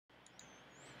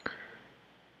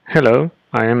Hello,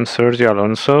 I am Sergio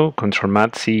Alonso,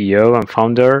 ControlMath CEO and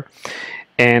founder,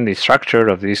 and the instructor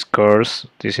of this course,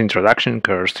 this introduction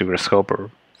course to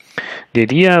Grasshopper. The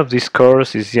idea of this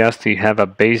course is just to have a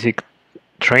basic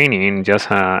training,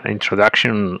 just an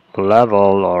introduction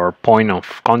level or point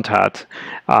of contact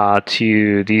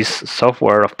to this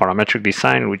software of parametric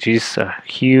design, which is a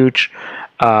huge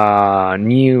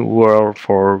new world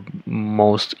for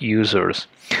most users.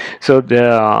 So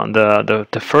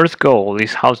the first goal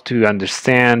is how to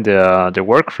understand the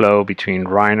workflow between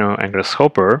Rhino and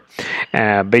Grasshopper,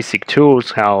 basic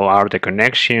tools, how are the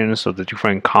connections of the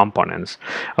different components.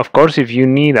 Of course, if you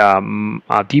need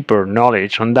a deeper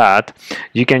knowledge on that,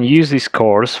 you can use this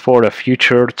course for a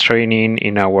future training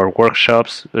in our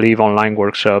workshops, live online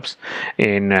workshops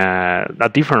in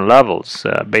at different levels,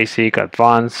 basic,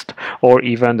 advanced, or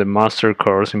even the master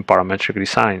course in parametric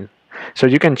design. So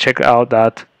you can check out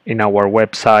that in our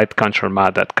website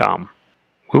controlmath.com.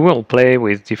 We will play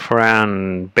with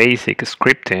different basic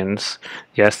scriptings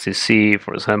just to see,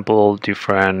 for example,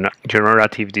 different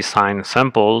generative design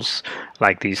samples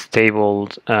like these table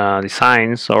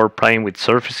designs, or playing with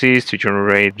surfaces to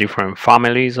generate different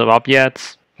families of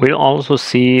objects. We'll also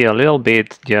see a little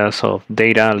bit just of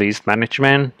data list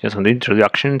management, just an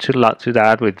introduction to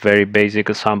that with very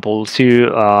basic examples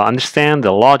to understand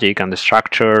the logic and the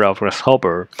structure of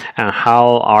Grasshopper and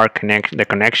how are the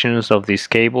connections of this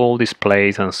cable,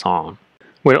 displays, and so on.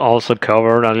 We'll also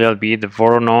cover a little bit the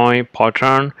Voronoi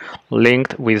pattern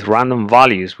linked with random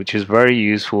values, which is very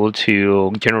useful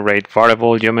to generate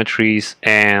variable geometries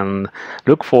and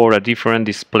look for a different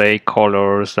display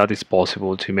colors that is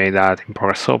possible to make that in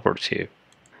Grasshopper too.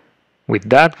 With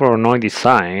that Voronoi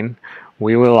design,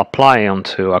 we will apply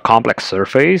onto a complex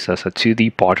surface as a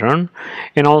 2D pattern,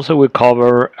 and also we'll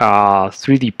cover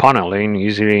 3D paneling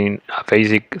using a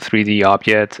basic 3D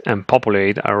object and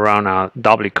populate around a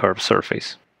doubly curved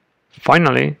surface.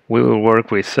 Finally, we will work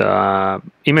with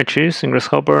images in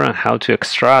Grasshopper and how to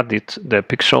extract the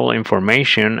pixel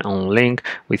information and link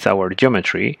with our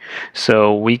geometry,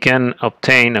 so we can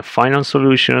obtain a final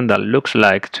solution that looks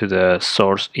like to the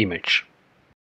source image.